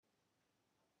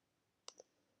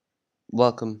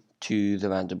Welcome to the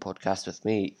Random Podcast with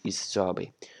me, Issa.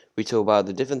 We talk about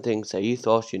the different things that you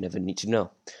thought you never need to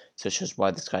know, such as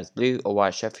why the sky is blue or why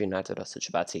Sheffield United are such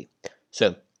a bad team.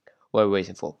 So, what are we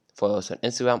waiting for? Follow us on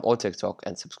Instagram or TikTok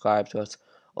and subscribe to us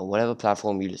on whatever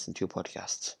platform you listen to your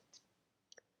podcasts.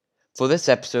 For this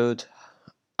episode,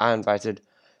 I invited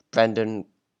Brenden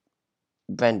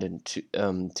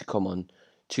to come on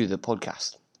to the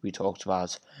podcast. We talked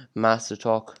about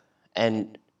Mastertalk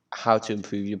and how to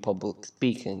improve your public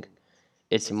speaking.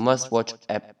 It's a must-watch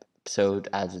episode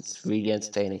as it's really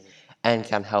entertaining and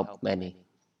can help many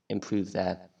improve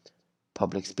their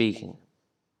public speaking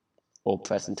or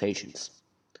presentations.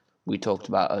 We talked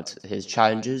about his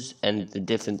challenges and the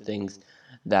different things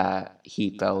that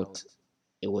he felt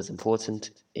it was important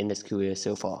in his career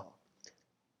so far.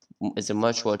 It's a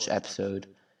much-watched episode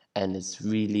and it's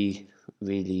really,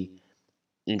 really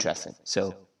interesting.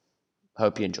 So,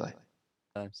 hope you enjoy.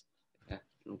 Times.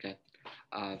 Okay.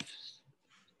 I've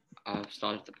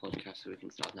started the podcast, so we can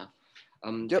start now.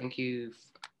 Yep. Thank you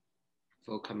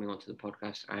for coming onto the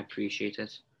podcast. I appreciate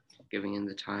it, giving in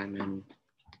the time and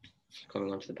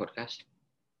coming onto the podcast.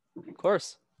 Of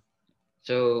course.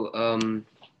 So, do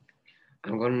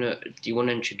you want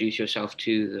to introduce yourself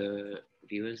to the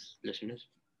viewers, listeners?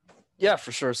 Yeah,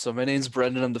 for sure. So my name's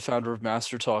Brenden. I'm the founder of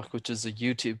Mastertalk, which is a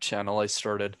YouTube channel I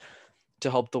started to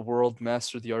help the world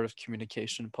master the art of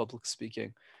communication and public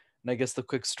speaking. And I guess the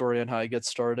quick story on how I get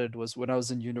started was when I was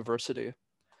in university.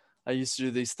 I used to do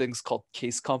these things called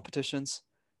case competitions.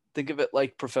 Think of it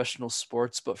like professional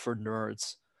sports, but for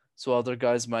nerds. So other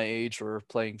guys my age were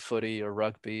playing footy or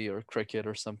rugby or cricket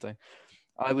or something.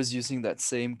 I was using that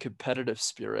same competitive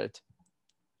spirit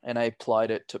and I applied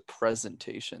it to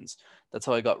presentations. That's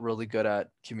how I got really good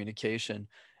at communication.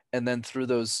 And then through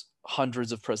those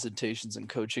hundreds of presentations and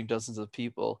coaching dozens of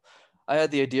people, I had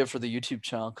the idea for the YouTube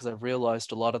channel because I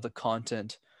realized a lot of the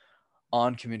content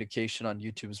on communication on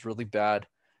YouTube is really bad.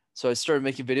 So I started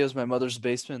making videos in my mother's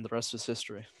basement, and the rest was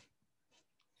history.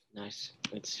 Nice.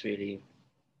 It's really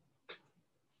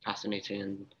fascinating,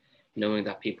 and knowing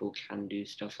that people can do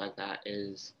stuff like that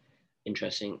is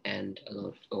interesting, and a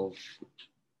lot of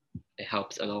it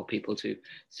helps a lot of people too.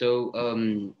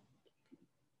 So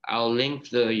I'll link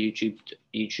the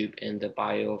YouTube in the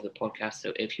bio of the podcast.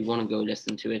 So if you want to go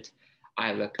listen to it,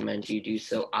 I recommend you do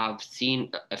so. I've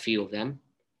seen a few of them,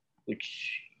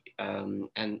 which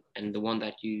and the one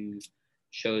that you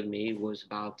showed me was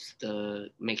about the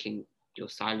making your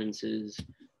silences,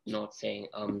 not saying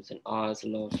ums and ahs a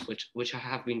lot, which I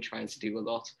have been trying to do a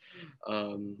lot.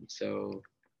 So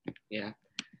yeah.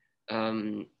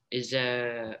 Is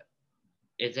there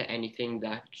anything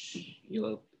that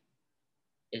you're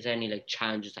is there any like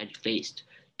challenges that you faced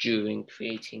during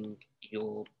creating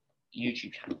your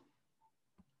YouTube channel?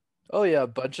 Oh yeah, a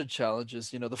bunch of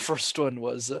challenges. The first one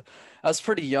was I was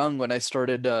pretty young when I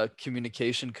started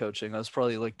communication coaching. I was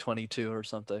probably like 22 or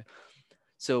something.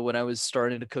 So when I was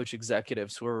starting to coach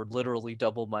executives who were literally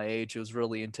double my age, it was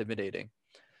really intimidating.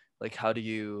 Like, how do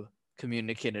you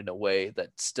communicate in a way that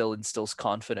still instills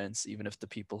confidence, even if the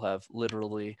people have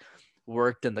literally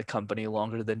worked in the company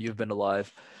longer than you've been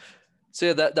alive? So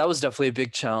yeah, that was definitely a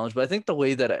big challenge. But I think the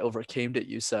way that I overcame it,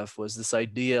 Youssef, was this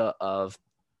idea of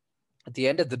at the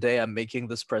end of the day, I'm making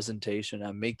this presentation,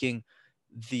 I'm making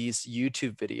these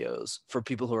YouTube videos for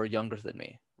people who are younger than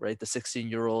me, right? The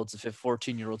 16-year-olds, the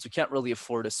 14-year-olds who can't really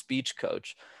afford a speech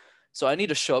coach. So I need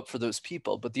to show up for those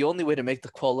people. But the only way to make the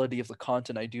quality of the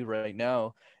content I do right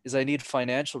now is I need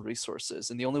financial resources.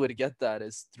 And the only way to get that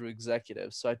is through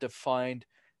executives. So I had to find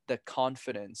that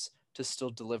confidence to still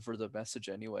deliver the message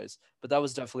anyways. But that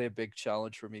was definitely a big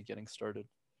challenge for me getting started.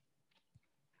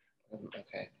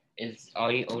 Okay.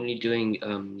 Are you only doing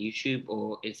YouTube,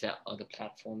 or is there other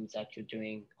platforms that you're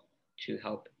doing to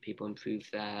help people improve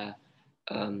their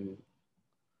um,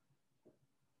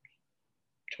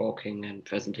 talking and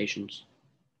presentations?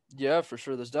 Yeah, for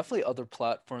sure. There's definitely other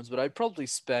platforms, but I'd probably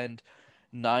spend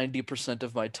 90%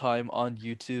 of my time on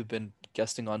YouTube and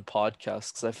guesting on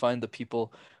podcasts because I find the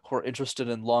people who are interested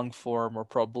in long form are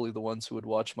probably the ones who would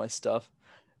watch my stuff.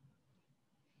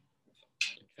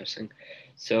 Interesting.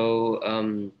 So,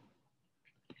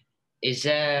 has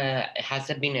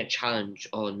there been a challenge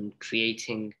on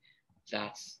creating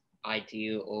that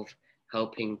idea of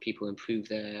helping people improve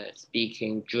their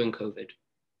speaking during COVID?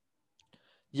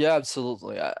 Yeah,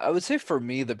 absolutely. I would say for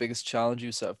me, the biggest challenge,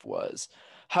 Yusuf, was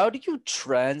how do you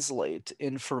translate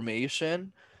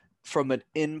information from an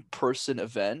in-person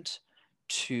event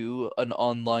to an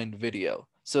online video?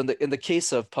 So in the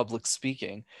case of public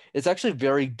speaking, it's actually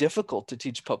very difficult to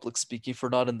teach public speaking if we're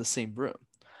not in the same room.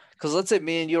 Because let's say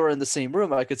me and you are in the same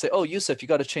room, I could say, oh, Yusuf, you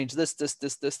got to change this,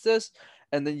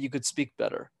 and then you could speak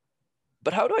better.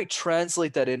 But how do I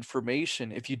translate that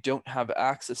information if you don't have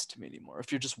access to me anymore?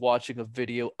 If you're just watching a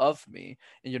video of me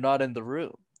and you're not in the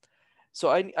room? So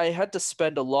I had to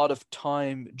spend a lot of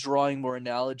time drawing more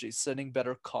analogies, setting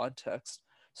better context,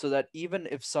 so that even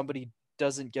if somebody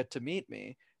doesn't get to meet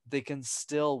me, they can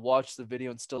still watch the video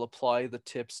and still apply the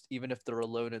tips, even if they're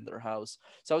alone in their house.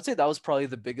 So I would say that was probably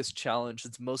the biggest challenge,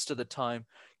 since most of the time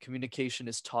communication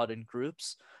is taught in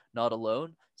groups, not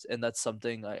alone. And that's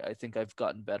something I think I've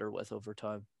gotten better with over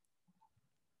time.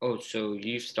 Oh, so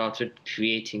you started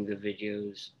creating the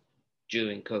videos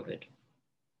during COVID?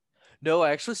 No,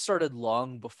 I actually started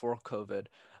long before COVID,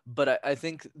 but I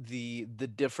think the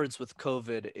difference with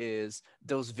COVID is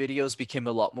those videos became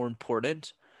a lot more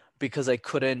important because I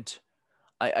couldn't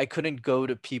go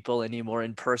to people anymore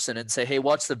in person and say, hey,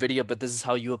 watch the video, but this is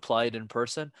how you apply it in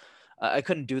person. I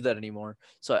couldn't do that anymore.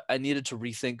 So I needed to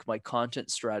rethink my content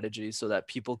strategy so that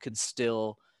people can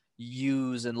still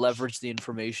use and leverage the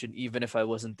information even if I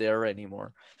wasn't there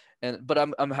anymore. But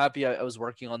I'm happy I was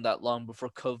working on that long before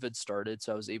COVID started,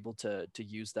 so I was able to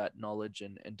use that knowledge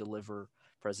and deliver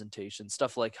presentations.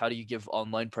 Stuff like how do you give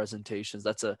online presentations?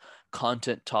 That's a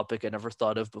content topic I never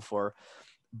thought of before,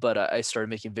 but I started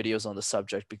making videos on the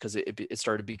subject because it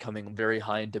started becoming very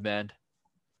high in demand.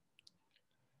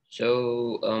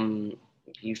 So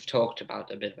you've talked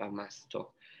about a bit about Mastertalk.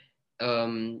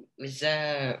 Is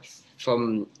there,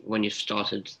 from when you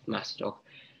started Mastertalk,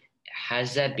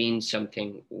 has there been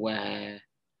something where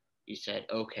you said,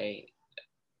 okay,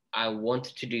 I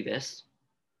wanted to do this,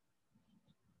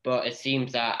 but it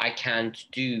seems that I can't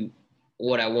do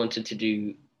what I wanted to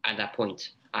do at that point.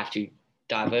 I have to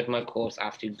divert my course. I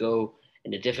have to go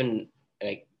in a different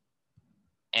like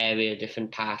area,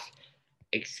 different path,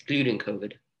 excluding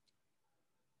COVID.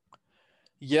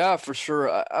 Yeah, for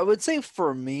sure. I would say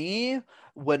for me,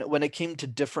 when it came to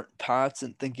different paths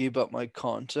and thinking about my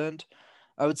content,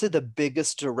 I would say the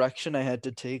biggest direction I had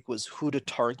to take was who to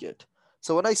target.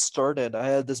 So when I started, I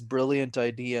had this brilliant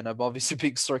idea, and I'm obviously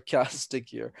being sarcastic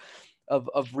here, of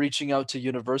reaching out to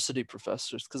university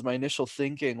professors, because my initial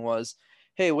thinking was,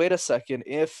 hey, wait a second,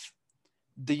 if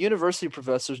the university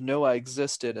professors know I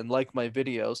existed and like my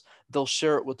videos, they'll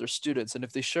share it with their students. And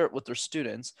if they share it with their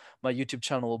students, my YouTube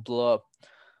channel will blow up.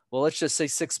 Well, let's just say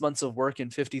 6 months of work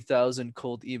and 50,000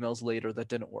 cold emails later, that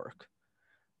didn't work,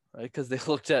 right? Because they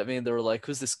looked at me and they were like,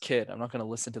 who's this kid? I'm not going to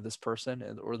listen to this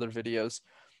person or their videos.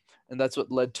 And that's what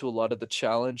led to a lot of the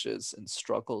challenges and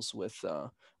struggles with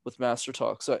Master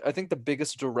Talk. So I think the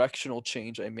biggest directional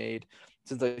change I made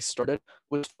since I started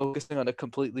was focusing on a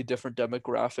completely different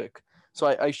demographic. So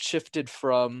I shifted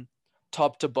from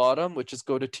top to bottom, which is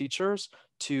go to teachers,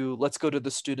 to let's go to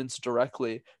the students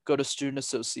directly, go to student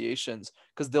associations,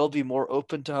 because they'll be more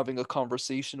open to having a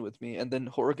conversation with me, and then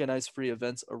organize free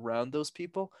events around those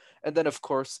people. And then, of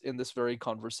course, in this very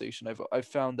conversation, I've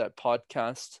found that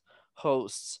podcast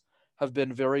hosts have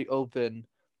been very open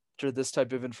to this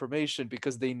type of information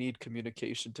because they need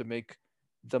communication to make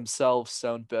themselves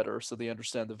sound better, so they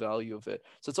understand the value of it.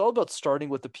 So it's all about starting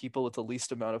with the people with the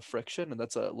least amount of friction, and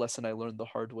that's a lesson I learned the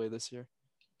hard way this year.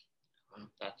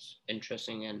 That's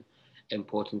interesting and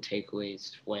important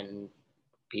takeaways when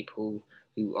people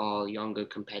who are younger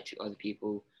compared to other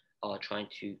people are trying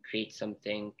to create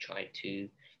something, try to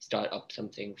start up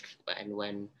something, and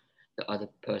when the other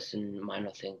person might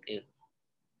not think, it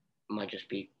might just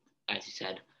be, as you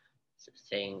said,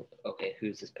 saying, okay,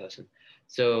 who's this person?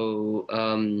 So,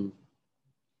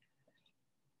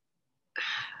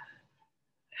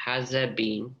 has there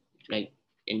been, like,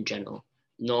 in general,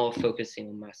 not focusing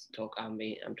on Mastertalk, I'm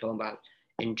talking about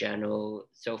in general,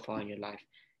 so far in your life,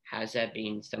 has there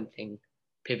been something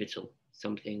pivotal,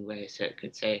 something where you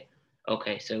could say,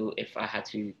 okay, so if I had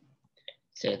to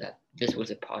say that this was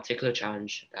a particular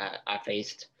challenge that I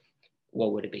faced,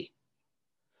 what would it be?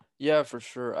 Yeah, for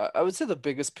sure. I would say the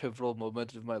biggest pivotal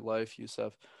moment of my life,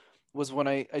 Yusuf, was when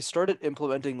I started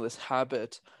implementing this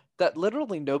habit that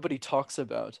literally nobody talks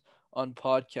about on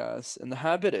podcasts. And the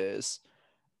habit is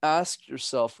ask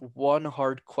yourself one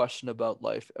hard question about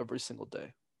life every single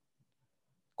day.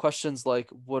 Questions like,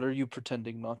 what are you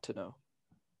pretending not to know?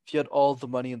 If you had all the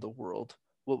money in the world,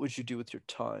 what would you do with your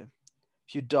time?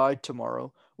 If you died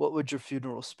tomorrow, what would your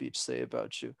funeral speech say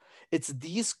about you? It's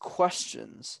these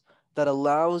questions that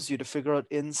allows you to figure out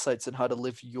insights on how to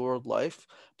live your life,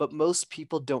 but most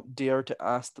people don't dare to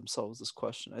ask themselves this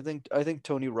question. I think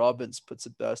Tony Robbins puts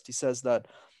it best. He says that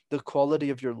the quality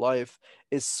of your life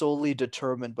is solely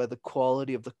determined by the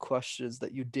quality of the questions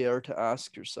that you dare to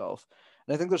ask yourself.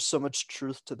 And I think there's so much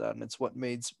truth to that. And it's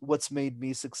what's made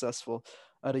me successful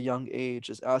at a young age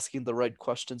is asking the right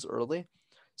questions early.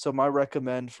 So my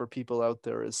recommend for people out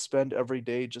there is spend every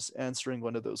day just answering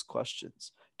one of those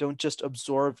questions. Don't just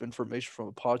absorb information from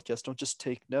a podcast. Don't just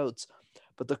take notes.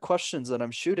 But the questions that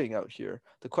I'm shooting out here,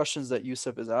 the questions that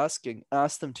Yusuf is asking,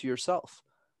 ask them to yourself.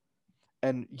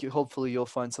 And hopefully you'll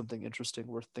find something interesting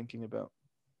worth thinking about.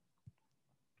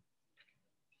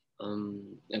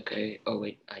 Okay. Oh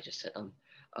wait, I just said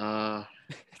Uh,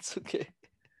 It's okay.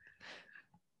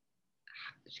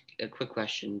 a quick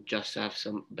question, just to have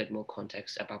some bit more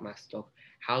context about Mastertalk.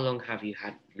 How long have you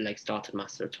had started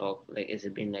Mastertalk? Like, has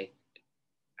it been like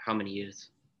how many years?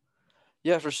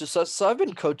 Yeah, for sure. So I've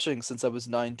been coaching since I was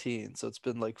 19. So it's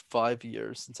been like 5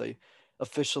 years since I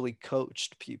officially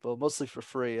coached people, mostly for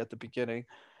free at the beginning.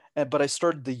 But I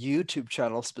started the YouTube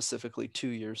channel specifically 2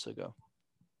 years ago.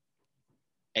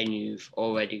 And you've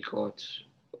already got,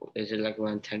 is it like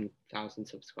around 10,000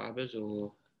 subscribers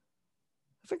or?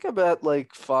 I think I'm at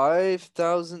like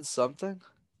 5,000 something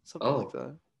like Oh,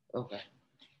 that. okay.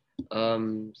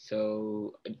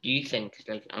 So do you think,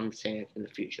 like I'm saying in the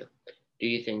future, do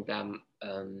you think that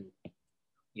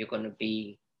you're gonna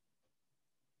be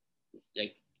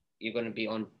like you're gonna be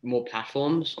on more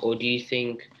platforms, or do you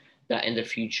think that in the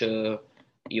future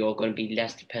you're gonna be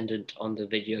less dependent on the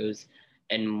videos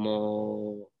and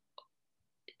more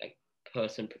like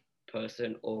person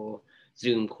person or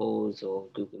Zoom calls or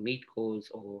Google Meet calls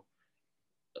or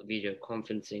video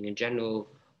conferencing in general?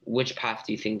 Which path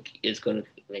do you think is gonna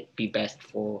be best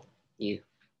for you?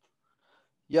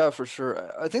 Yeah, for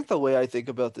sure. I think the way I think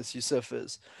about this, Yusuf,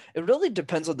 is it really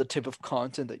depends on the type of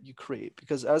content that you create.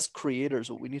 Because as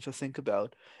creators, what we need to think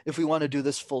about, if we want to do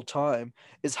this full time,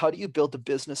 is how do you build a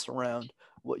business around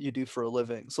what you do for a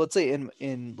living? So let's say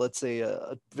in let's say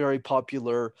a very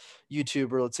popular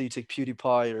YouTuber, let's say you take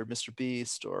PewDiePie or Mr.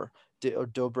 Beast or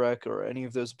Dobrik or any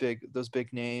of those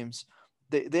big names,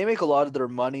 they make a lot of their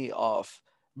money off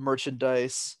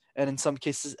merchandise and in some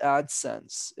cases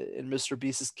AdSense. In Mr.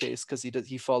 Beast's case, because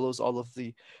he follows all of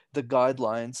the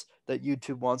guidelines that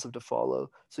YouTube wants him to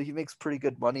follow, so he makes pretty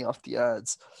good money off the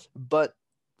ads. But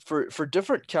for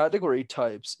different category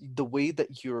types, the way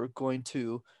that you're going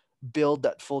to build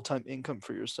that full-time income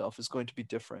for yourself is going to be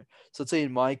different. So let's say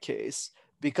in my case,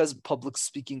 because public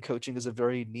speaking coaching is a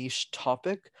very niche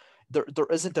topic, there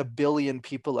isn't a billion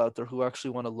people out there who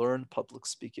actually want to learn public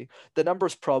speaking. The number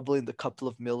is probably in the couple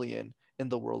of million in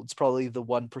the world. It's probably the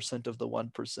 1% of the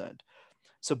 1%.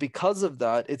 So because of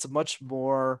that, it's much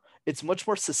more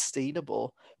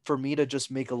sustainable for me to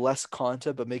just make less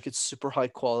content but make it super high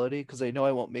quality, because I know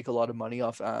I won't make a lot of money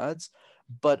off ads,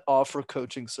 but offer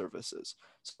coaching services.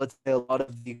 So let's say a lot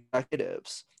of the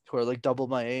executives who are like double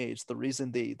my age, the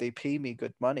reason they pay me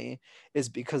good money is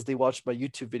because they watch my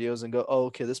YouTube videos and go, oh,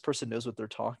 okay, this person knows what they're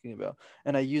talking about.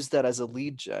 And I use that as a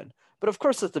lead gen. But of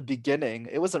course, at the beginning,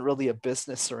 it wasn't really a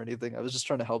business or anything. I was just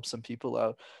trying to help some people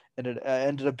out. And I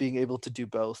ended up being able to do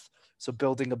both. So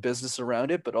building a business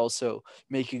around it, but also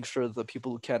making sure that the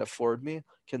people who can't afford me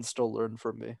can still learn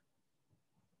from me.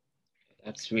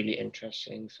 That's really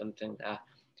interesting. Something that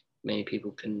many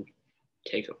people can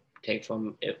take take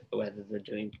from it, whether they're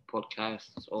doing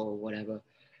podcasts or whatever,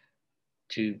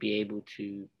 to be able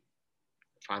to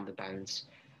find the balance.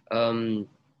 Um,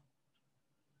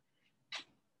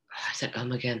 I said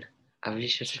again. I really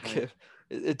should try. Okay.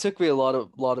 It took me a lot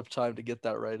of time to get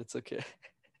that right. It's okay.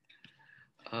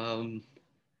 Um.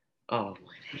 Oh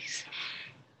my days.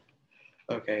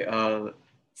 Okay.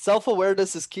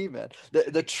 Self-awareness is key, man.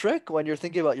 The trick when you're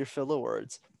thinking about your filler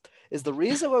words is the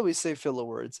reason why we say filler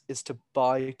words is to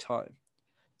buy time.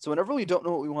 So whenever we don't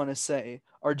know what we want to say,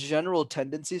 our general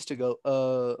tendency is to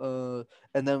go,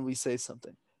 and then we say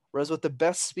something. Whereas what the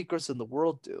best speakers in the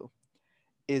world do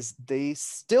is they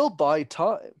still buy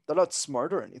time. They're not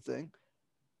smart or anything,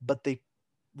 but they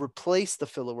replace the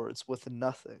filler words with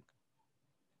nothing.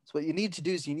 So what you need to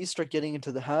do is you need to start getting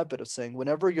into the habit of saying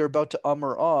whenever you're about to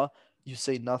or ah, you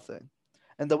say nothing.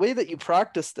 And the way that you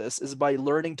practice this is by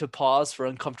learning to pause for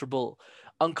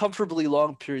uncomfortably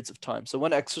long periods of time. So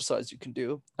one exercise you can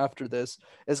do after this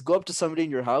is go up to somebody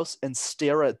in your house and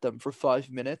stare at them for 5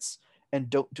 minutes and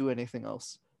don't do anything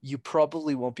else. You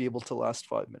probably won't be able to last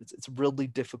 5 minutes. It's really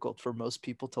difficult for most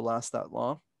people to last that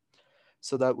long.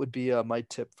 So that would be my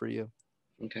tip for you.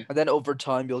 Okay. And then over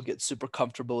time, you'll get super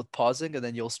comfortable with pausing, and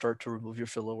then you'll start to remove your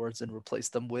filler words and replace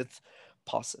them with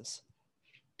pauses.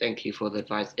 Thank you for the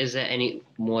advice. Is there any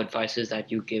more advices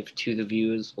that you give to the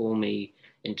viewers or me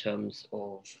in terms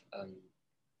of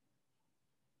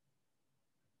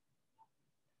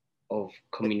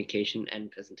communication and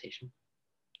presentation?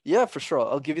 Yeah, for sure.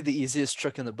 I'll give you the easiest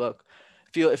trick in the book.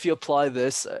 if you apply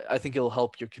this, I think it'll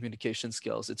help your communication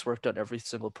skills. It's worked on every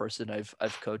single person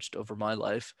I've coached over my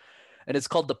life, and it's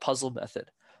called the puzzle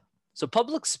method. So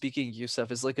public speaking,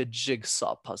 Yusuf, is like a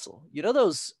jigsaw puzzle. You know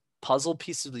those puzzle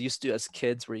pieces we used to do as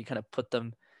kids, where you kind of put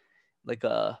them like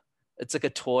a, it's like a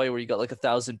toy where you got like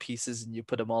 1,000 pieces and you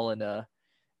put them all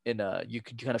you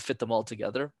could kind of fit them all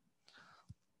together.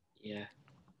 Yeah.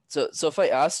 So if I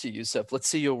asked you, Yusuf, let's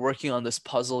say you're working on this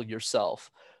puzzle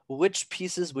yourself, which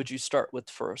pieces would you start with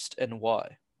first and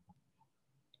why?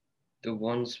 The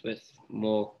ones with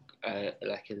more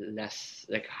like a less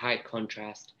like high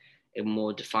contrast, a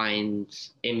more defined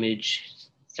image,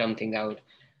 something that would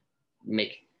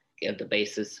make the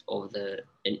basis of the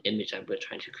an image that we're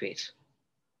trying to create.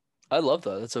 I love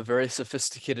that. That's a very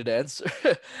sophisticated answer.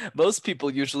 Most people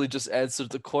usually just answer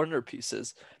the corner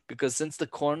pieces because since the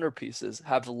corner pieces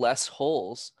have less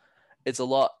holes, it's a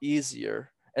lot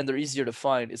easier and they're easier to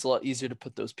find. It's a lot easier to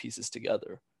put those pieces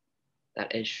together.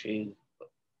 That is true.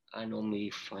 I normally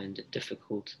find it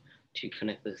difficult to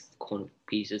connect the corner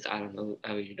pieces. I don't know.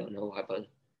 I really don't know why, but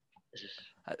it's just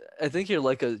I think you're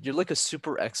like a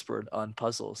super expert on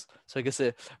puzzles. So I guess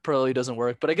it probably doesn't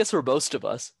work. But I guess for most of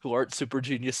us who aren't super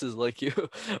geniuses like you,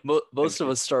 most thank of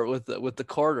you. us start with the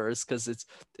corners because it's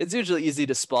usually easy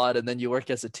to spot, and then you work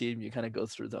as a team. You kind of go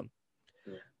through them.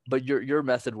 Yeah. But your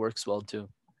method works well too.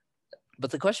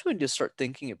 But the question we need to start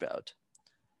thinking about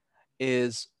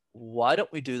is why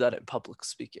don't we do that in public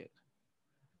speaking?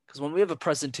 Because when we have a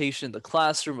presentation in the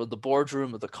classroom or the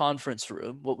boardroom or the conference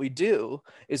room, what we do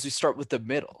is we start with the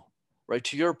middle, right?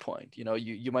 To your point,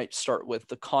 you might start with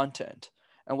the content.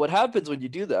 And what happens when you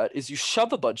do that is you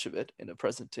shove a bunch of it in a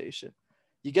presentation.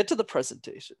 You get to the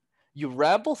presentation, you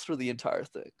ramble through the entire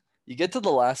thing. You get to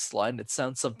the last line, it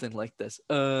sounds something like this.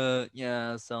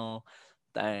 Yeah, so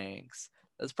thanks.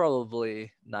 That's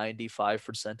probably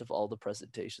 95% of all the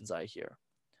presentations I hear.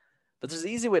 But there's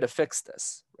an easy way to fix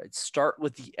this, right? Start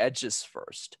with the edges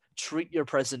first. Treat your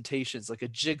presentations like a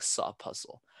jigsaw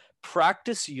puzzle.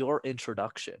 Practice your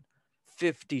introduction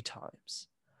 50 times,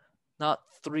 not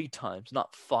 3 times,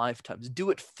 not 5 times. Do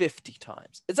it 50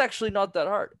 times. It's actually not that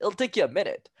hard. It'll take you a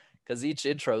minute because each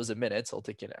intro is a minute, so it'll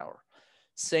take you an hour.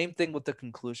 Same thing with the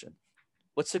conclusion.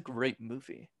 What's a great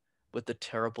movie with a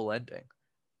terrible ending?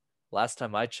 Last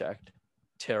time I checked,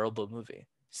 terrible movie.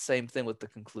 Same thing with the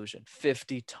conclusion,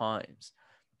 50 times.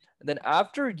 And then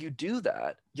after you do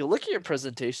that, you'll look at your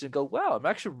presentation and go, wow, I'm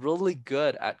actually really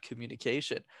good at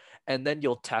communication. And then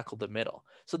you'll tackle the middle.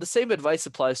 So the same advice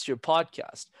applies to your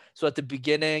podcast. So at the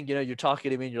beginning, you're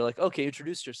talking to me and you're like, okay,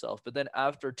 introduce yourself. But then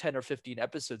after 10 or 15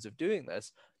 episodes of doing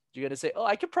this, you're going to say, oh,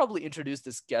 I could probably introduce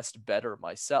this guest better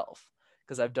myself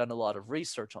because I've done a lot of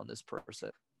research on this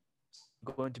person.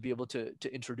 I'm going to be able to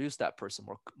introduce that person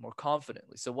more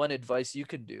confidently. So one advice you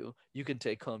can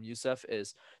take home, Yusuf,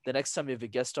 is the next time you have a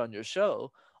guest on your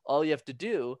show, all you have to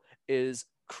do is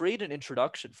create an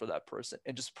introduction for that person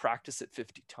and just practice it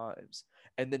 50 times.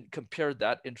 And then compare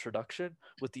that introduction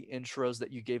with the intros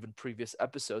that you gave in previous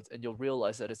episodes, and you'll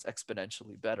realize that it's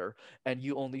exponentially better. And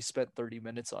you only spent 30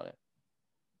 minutes on it.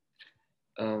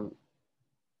 Um,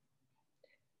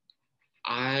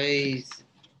 I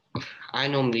I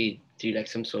normally do like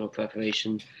some sort of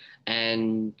preparation,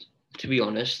 and to be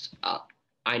honest,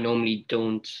 I normally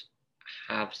don't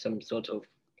have some sort of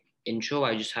intro.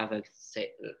 I just have a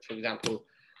say, for example,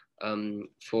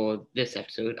 for this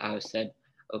episode, I said,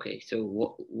 okay, so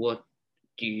what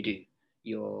do you do?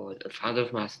 You're the founder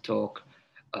of Mastertalk,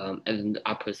 and then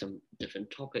I put some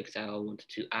different topics that I wanted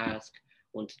to ask,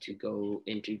 wanted to go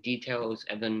into details,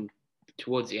 and then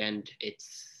towards the end,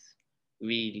 it's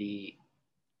really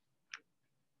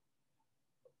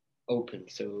open,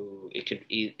 so it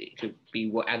could be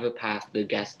whatever path the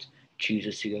guest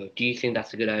chooses to go. Do you think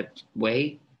that's a good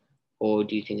way, or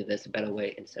do you think that there's a better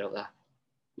way instead of that?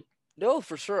 No,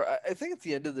 for sure. I think at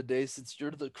the end of the day, since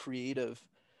you're the creative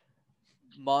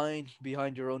mind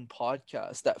behind your own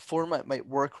podcast, that format might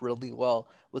work really well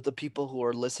with the people who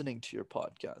are listening to your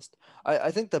podcast.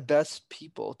 I think the best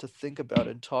people to think about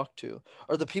and talk to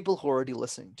are the people who are already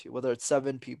listening to, whether it's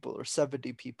 7 people or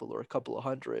 70 people or a couple of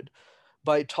hundred.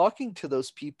 By talking to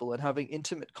those people and having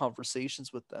intimate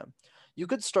conversations with them, you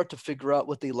could start to figure out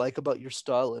what they like about your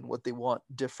style and what they want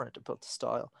different about the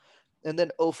style. And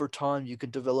then over time, you can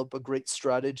develop a great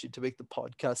strategy to make the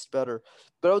podcast better.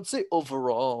 But I would say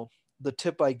overall, the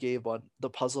tip I gave on the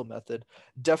puzzle method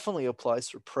definitely applies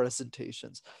for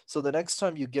presentations. So the next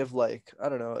time you give, like, I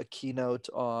don't know, a keynote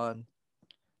on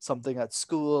something at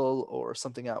school or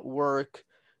something at work,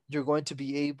 you're going to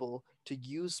be able to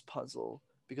use puzzle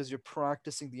because you're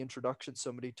practicing the introduction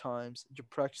so many times, you're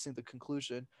practicing the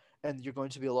conclusion, and you're going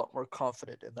to be a lot more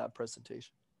confident in that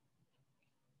presentation.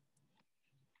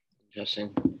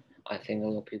 Interesting. I think a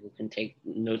lot of people can take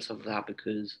notes of that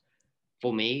because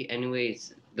for me,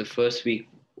 anyways, the first week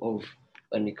of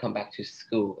when we come back to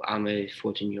school, I'm a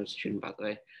 14-year-old student, by the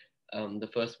way. The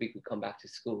first week we come back to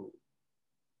school,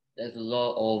 there's a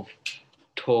lot of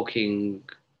talking,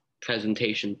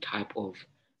 presentation type of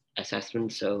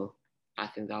assessment. So I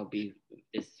think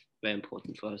it's very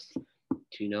important for us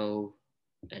to know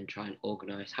and try and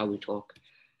organize how we talk.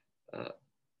 Uh,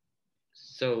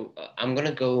 so I'm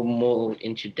gonna go more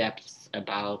into depth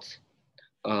about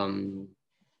um,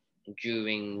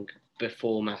 during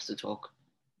before Master Talk.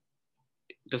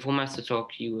 Before Master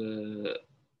Talk, you were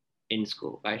in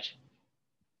school, right?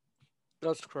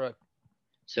 That's correct.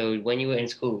 So when you were in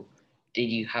school, did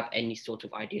you have any sort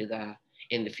of idea that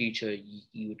in the future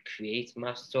you would create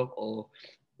Master Talk, or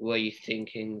were you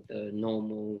thinking the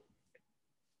normal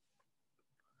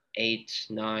 8,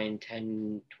 9,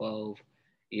 10, 12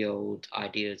 year old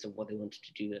ideas of what they wanted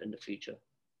to do in the future?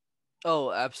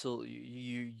 Oh,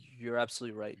 absolutely. You're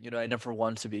absolutely right. I never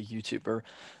wanted to be a YouTuber.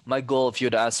 My goal, if you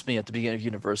had asked me at the beginning of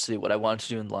university what I wanted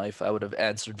to do in life, I would have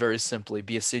answered very simply,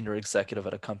 be a senior executive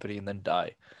at a company and then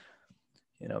die.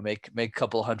 Make a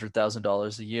couple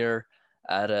 $100,000 a year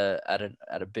at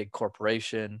a big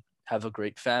corporation, have a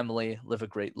great family, live a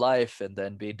great life, and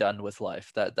then be done with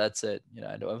life. That's it.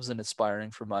 I know I wasn't aspiring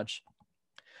for much.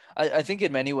 I think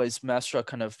in many ways, Master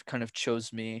kind of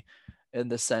chose me in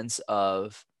the sense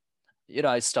of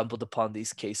I stumbled upon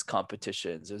these case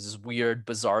competitions. There's this weird,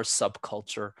 bizarre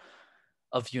subculture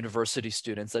of university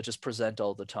students that just present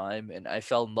all the time, and I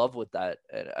fell in love with that.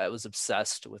 And I was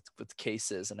obsessed with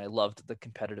cases, and I loved the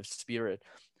competitive spirit.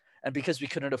 And because we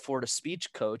couldn't afford a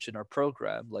speech coach in our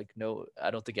program, like no,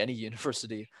 I don't think any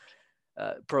university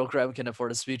program can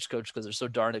afford a speech coach because they're so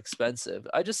darn expensive.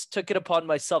 I just took it upon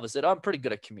myself. I said, I'm pretty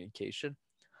good at communication.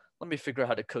 Let me figure out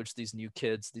how to coach these new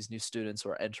kids, these new students who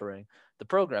are entering the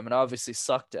program. And I obviously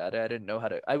sucked at it. I didn't know how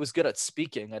to, I was good at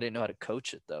speaking. I didn't know how to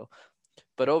coach it though.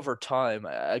 But over time,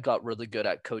 I got really good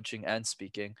at coaching and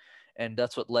speaking. And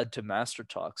that's what led to Master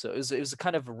Talk. So it was a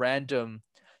kind of random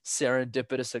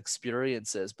serendipitous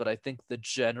experiences. But I think the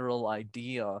general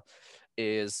idea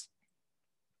is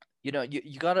you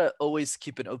gotta always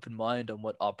keep an open mind on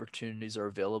what opportunities are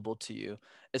available to you,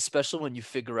 especially when you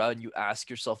figure out and you ask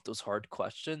yourself those hard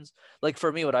questions. Like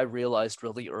for me, what I realized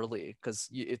really early, because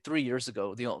 3 years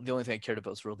ago, the only thing I cared about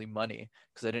was really money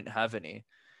because I didn't have any.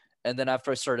 And then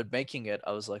after I started making it,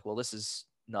 I was like, well, this is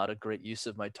not a great use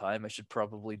of my time. I should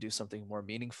probably do something more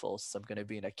meaningful since I'm going to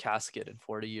be in a casket in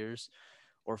 40 years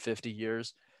or 50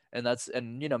 years. And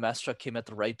Master Truck came at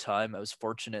the right time. I was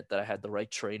fortunate that I had the right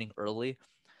training early.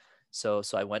 So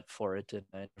I went for it and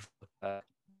I never looked back.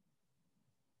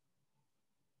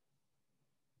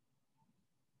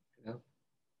 You know,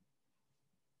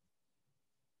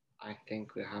 I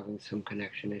think we're having some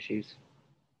connection issues.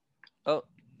 Oh,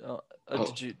 oh Oh,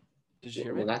 did you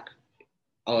hear well, me? that.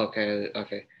 Oh, okay,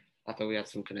 okay. I thought we had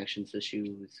some connections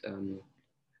issues.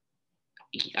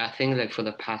 I think like for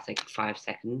the past like 5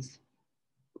 seconds,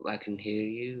 I can hear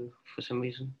you for some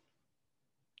reason.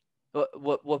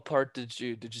 What part did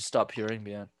you stop hearing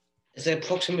me at? It's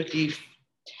approximately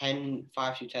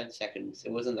 5 to 10 seconds.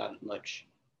 It wasn't that much,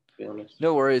 to be honest.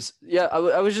 No worries. Yeah,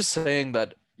 I was just saying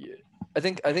that I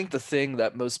think the thing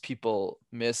that most people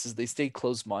miss is they stay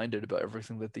closed-minded about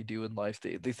everything that they do in life.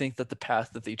 They think that the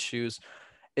path that they choose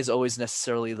is always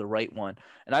necessarily the right one.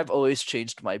 And I've always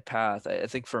changed my path. I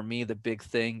think for me the big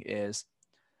thing is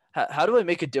how do I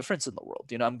make a difference in the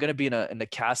world? I'm going to be in a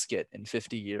casket in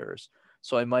 50 years.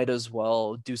 So I might as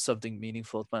well do something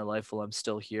meaningful with my life while I'm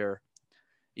still here.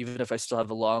 Even if I still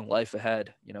have a long life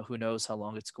ahead, who knows how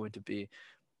long it's going to be.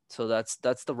 So that's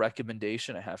the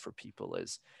recommendation I have for people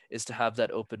is to have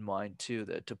that open mind too,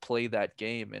 that to play that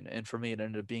game. And for me it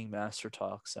ended up being Master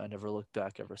Talks. I never looked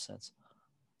back ever since.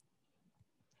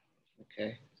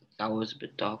 Okay, that was a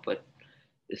bit dark, but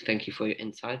thank you for your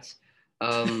insights.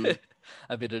 Um,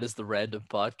 I mean, it is the random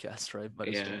podcast, right? Might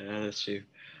as well. yeah, that's true.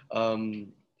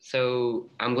 So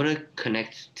I'm gonna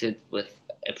connect it with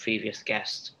a previous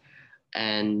guest,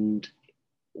 and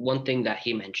one thing that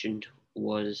he mentioned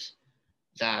was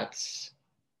that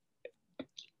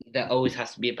there always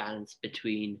has to be a balance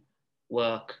between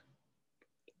work,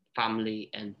 family,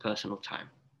 and personal time.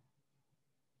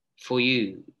 For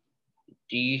you,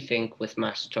 do you think with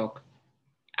Master Talk,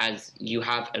 as you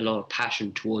have a lot of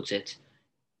passion towards it,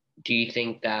 do you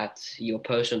think that your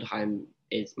personal time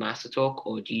is Master Talk,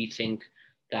 or do you think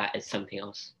that is something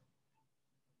else?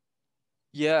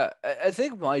 Yeah, I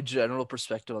think my general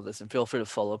perspective on this, and feel free to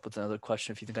follow up with another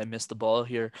question if you think I missed the ball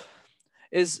here,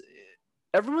 is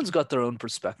everyone's got their own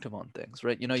perspective on things,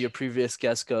 right? Your previous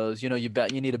guest goes, you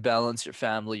need to balance your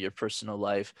family, your personal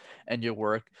life, and your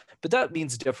work. But that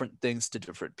means different things to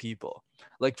different people.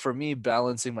 Like for me,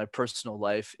 balancing my personal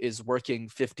life is working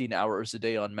 15 hours a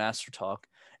day on Mastertalk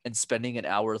and spending an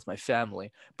hour with my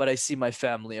family. But I see my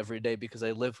family every day because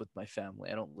I live with my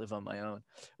family. I don't live on my own.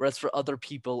 Whereas for other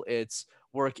people, it's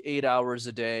work 8 hours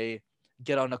a day,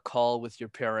 get on a call with your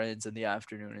parents in the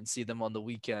afternoon and see them on the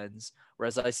weekends,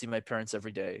 whereas I see my parents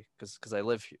every day because I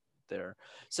live there.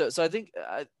 So I think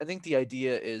the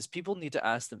idea is people need to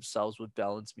ask themselves what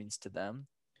balance means to them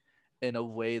in a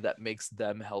way that makes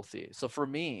them healthy. So for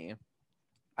me,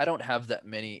 I don't have that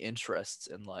many interests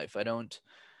in life. I don't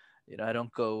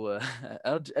go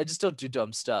I just don't do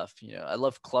dumb stuff. I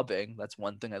love clubbing. That's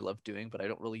one thing I love doing, but I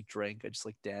don't really drink. I just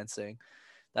like dancing.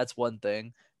 That's one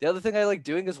thing. The other thing I like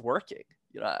doing is working.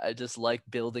 I just like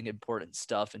building important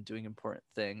stuff and doing important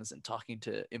things and talking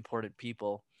to important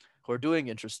people who are doing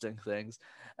interesting things.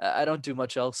 I don't do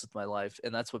much else with my life,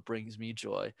 and that's what brings me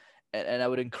joy. And I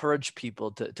would encourage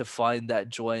people to find that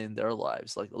joy in their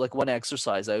lives. Like one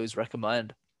exercise I always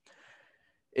recommend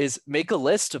is make a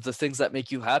list of the things that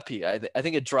make you happy. I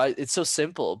think it's so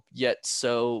simple yet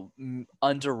so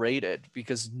underrated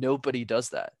because nobody does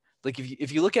that. Like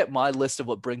if you look at my list of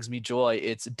what brings me joy,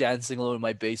 it's dancing alone in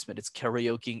my basement, it's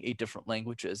karaokeing 8 different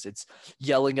languages, it's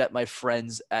yelling at my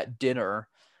friends at dinner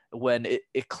when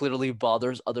it clearly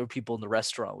bothers other people in the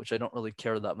restaurant, which I don't really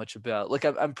care that much about. Like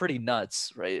I'm pretty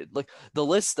nuts, right? Like the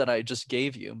list that I just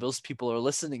gave you, most people are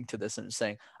listening to this and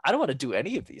saying, I don't want to do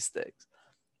any of these things.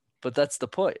 But that's the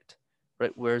point,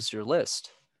 right? Where's your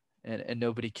list? And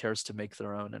nobody cares to make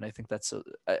their own. And I think that's so.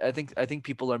 I think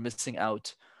people are missing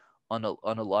out on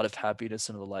a lot of happiness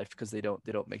in their life because they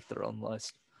don't make their own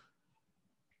list.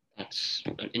 That's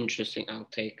an interesting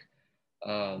outtake.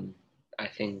 I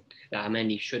think that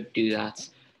many should do that.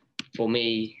 For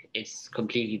me, it's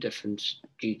completely different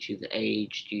due to the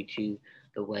age, due to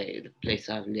the place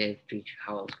I've lived, due to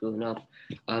how I was growing up.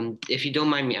 If you don't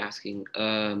mind me asking,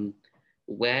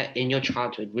 where in your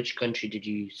childhood, which country did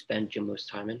you spend your most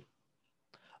time in?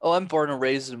 Oh, I'm born and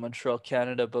raised in Montreal,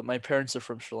 Canada, but my parents are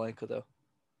from Sri Lanka, though.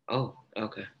 Oh,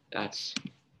 okay, that's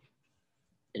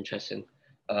interesting.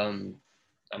 Um,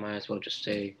 I might as well just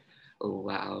say, oh,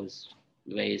 where I was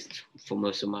raised for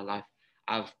most of my life.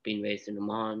 I've been raised in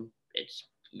Oman. It's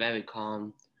very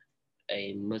calm,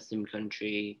 a Muslim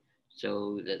country,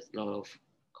 so there's a lot of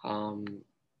calm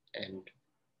and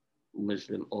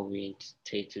Muslim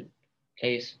orientated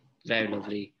place. Very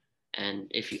lovely. And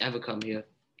if you ever come here,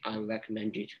 I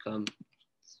recommend you to come.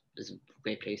 It's a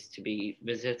great place to be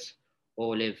visit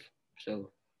or live. So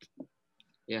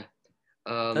yeah.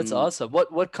 That's Um, awesome.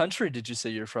 What country did you say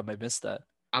you're from? I missed that.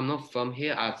 I'm not from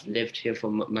here. I've lived here for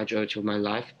majority of my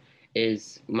life.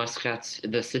 Is Muscat?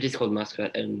 The city's called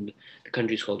Muscat, and the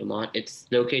country's called Oman. It's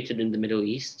located in the Middle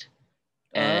East,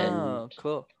 and Oh,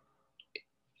 cool.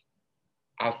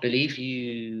 I believe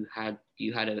you had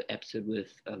an episode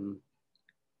with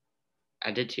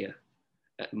Aditya,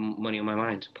 Money on My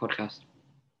Mind podcast.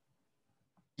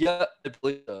 Yeah, I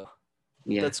believe so.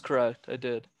 Yeah, That's correct. I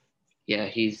did. yeah,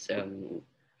 he's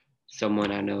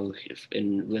someone I know, we're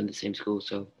in the same school.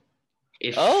 So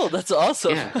Oh, if that's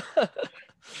awesome. yeah,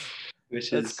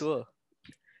 which That's is cool.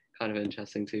 kind of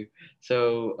interesting too.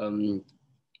 So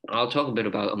I'll talk a bit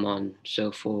about Oman.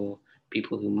 So for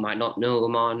people who might not know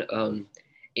Oman,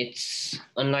 it's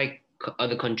unlike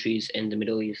other countries in the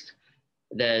Middle East.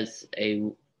 There's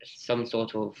some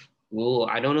sort of rule.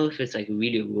 I don't know if it's like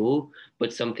really a rule,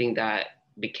 but something that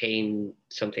became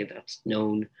something that's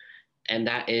known, and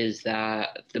that is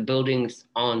that the buildings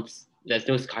aren't. There's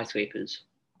no skyscrapers.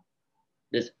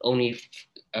 There's only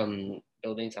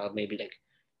buildings that are maybe like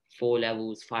 4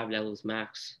 levels, 5 levels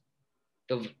max.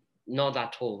 They're not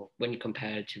that tall when you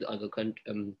compare it to the other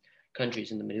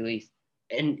countries in the Middle East,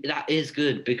 and that is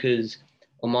good because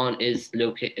Oman is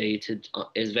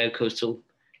very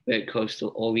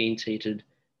coastal orientated,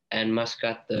 and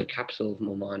Muscat, the capital of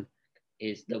Oman,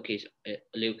 is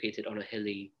located on a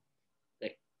hilly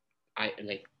like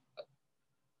like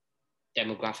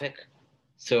demographic.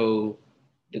 So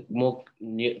the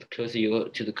closer you are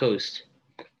to the coast,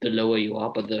 the lower you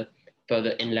are, but the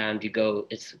further inland you go,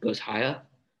 it goes higher.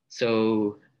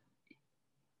 So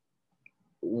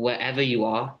wherever you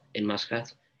are in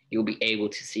Muscat, you'll be able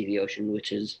to see the ocean,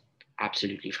 which is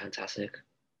absolutely fantastic.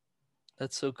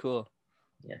 That's so cool.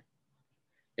 Yeah.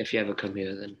 If you ever come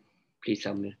here, then please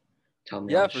tell me. Tell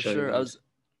me, Yeah, I'll for show you sure. around.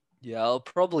 Yeah, I'll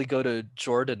probably go to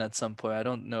Jordan at some point. I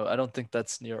don't know. I don't think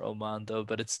that's near Oman though,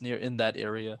 but it's near in that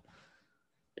area.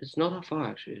 It's not that far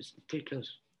actually. It's pretty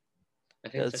close. I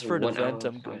think Yeah, it's it's like a for an one event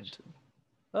hour I'm going flight. to.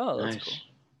 Oh, that's Nice. cool.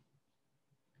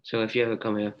 So if you ever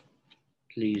come here,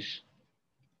 please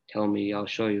tell me. I'll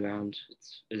show you around.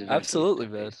 It's a very Absolutely,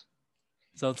 nice man. place.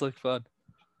 Sounds like fun.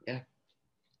 Yeah.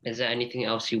 Is there anything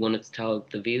else you wanted to tell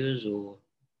the viewers, or?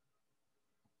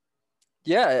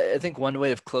 Yeah, I think one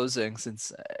way of closing,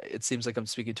 since it seems like I'm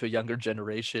speaking to a younger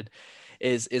generation,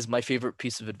 is my favorite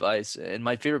piece of advice. And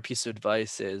my favorite piece of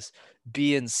advice is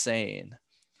be insane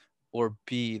or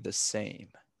be the same.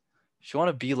 If you want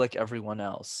to be like everyone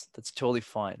else, that's totally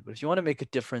fine. But if you want to make a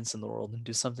difference in the world and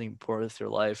do something important with your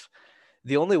life,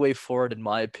 the only way forward, in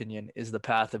my opinion, is the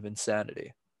path of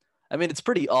insanity. I mean, it's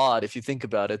pretty odd if you think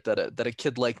about it that a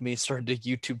kid like me started a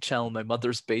YouTube channel in my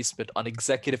mother's basement on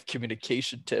executive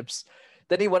communication tips.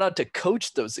 Then he went on to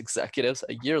coach those executives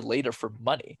a year later for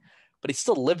money. But he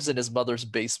still lives in his mother's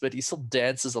basement. He still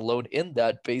dances alone in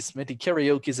that basement. He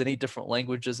karaoke's in 8 different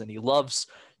languages and he loves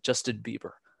Justin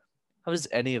Bieber. How does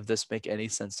any of this make any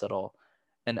sense at all?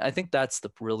 And I think that's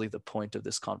really the point of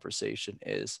this conversation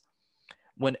is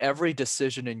when every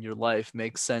decision in your life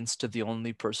makes sense to the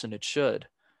only person it should,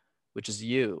 which is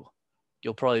you,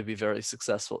 you'll probably be very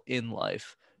successful in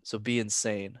life. So be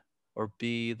insane or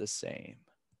be the same.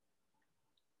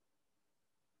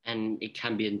 And it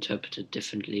can be interpreted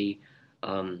differently.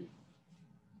 I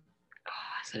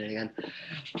said it again.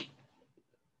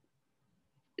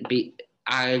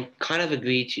 I kind of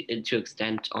agree to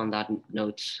extent on that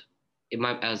note. It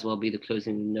might as well be the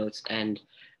closing notes. And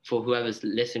for whoever's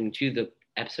listening to the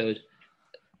episode,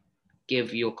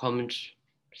 give your comment,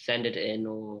 send it in,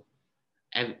 or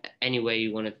any way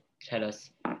you want to tell us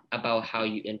about how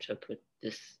you interpret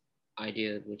this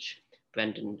idea which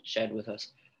Brenden shared with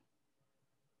us.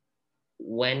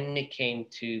 When it came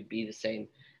to be the same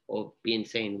or be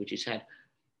insane, which you said,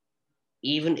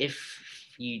 even if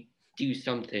you do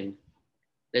something,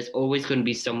 there's always going to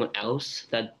be someone else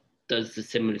that does the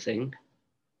similar thing.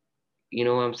 You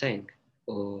know what I'm saying?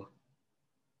 Or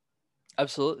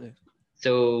Absolutely.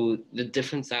 so the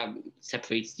difference that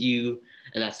separates you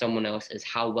and that someone else is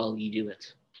how well you do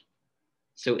it.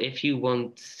 So if you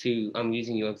want to, I'm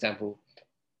using your example,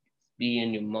 be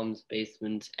in your mom's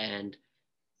basement and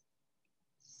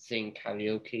sing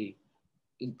karaoke,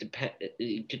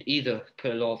 you could either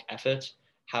put a lot of effort,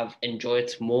 have enjoyed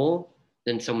it more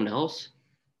than someone else,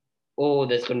 or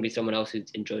there's going to be someone else who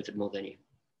enjoys it more than you.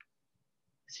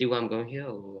 See where I'm going here?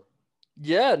 Or?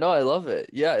 Yeah, no, I love it.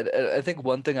 Yeah, I think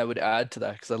one thing I would add to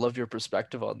that, because I love your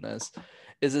perspective on this,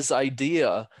 is this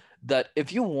idea that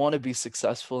if you want to be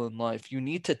successful in life, you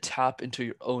need to tap into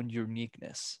your own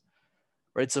uniqueness,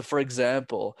 right? So, for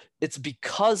example, it's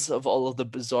because of all of the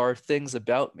bizarre things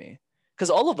about me, because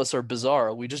all of us are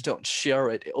bizarre. We just don't share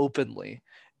it openly,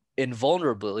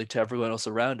 invulnerably to everyone else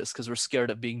around us because we're scared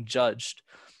of being judged,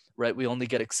 right? We only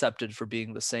get accepted for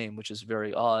being the same, which is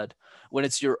very odd. When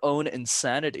it's your own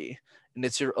insanity and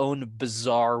it's your own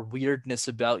bizarre weirdness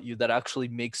about you that actually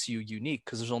makes you unique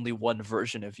because there's only one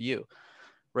version of you,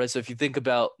 right? So if you think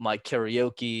about my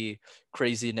karaoke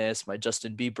craziness, my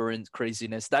Justin Bieber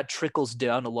craziness, that trickles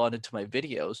down a lot into my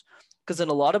videos. Because in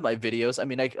a lot of my videos, I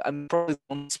mean, I'm probably the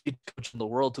only speech coach in the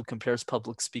world who compares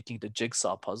public speaking to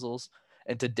jigsaw puzzles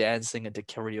and to dancing and to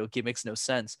karaoke. It makes no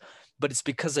sense. But it's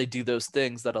because I do those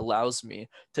things that allows me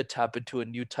to tap into a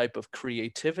new type of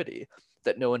creativity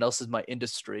that no one else in my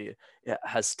industry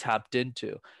has tapped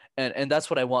into. And that's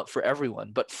what I want for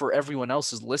everyone. But for everyone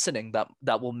else who's listening,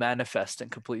 that will manifest in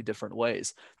completely different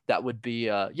ways. That would be,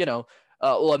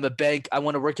 well, I'm a bank. I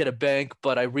want to work at a bank,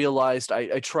 but I realized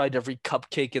I tried every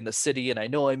cupcake in the city, and I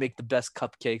know I make the best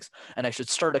cupcakes, and I should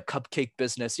start a cupcake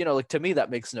business. Like to me, that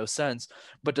makes no sense.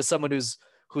 But to someone who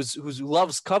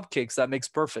loves cupcakes, that makes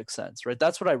perfect sense, right?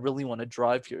 That's what I really want to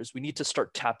drive here. Is we need to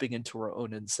start tapping into our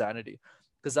own insanity,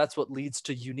 because that's what leads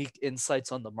to unique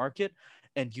insights on the market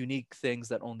and unique things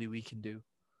that only we can do.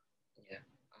 Yeah,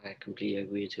 I completely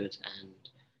agree to it, and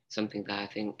something that I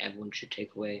think everyone should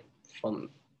take away from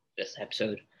this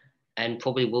episode, and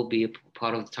probably will be a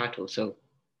part of the title. So,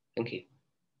 thank you.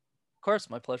 Of course,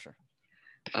 my pleasure.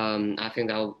 I think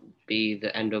that'll be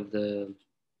the end of the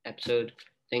episode.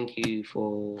 Thank you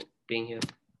for being here.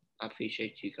 I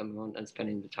appreciate you coming on and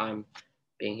spending the time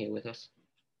being here with us.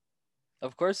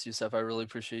 Of course, Yusuf. I really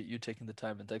appreciate you taking the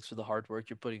time, and thanks for the hard work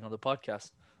you're putting on the podcast.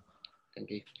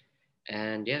 Thank you.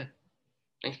 And yeah,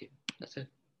 thank you. That's it.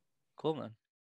 Cool, man.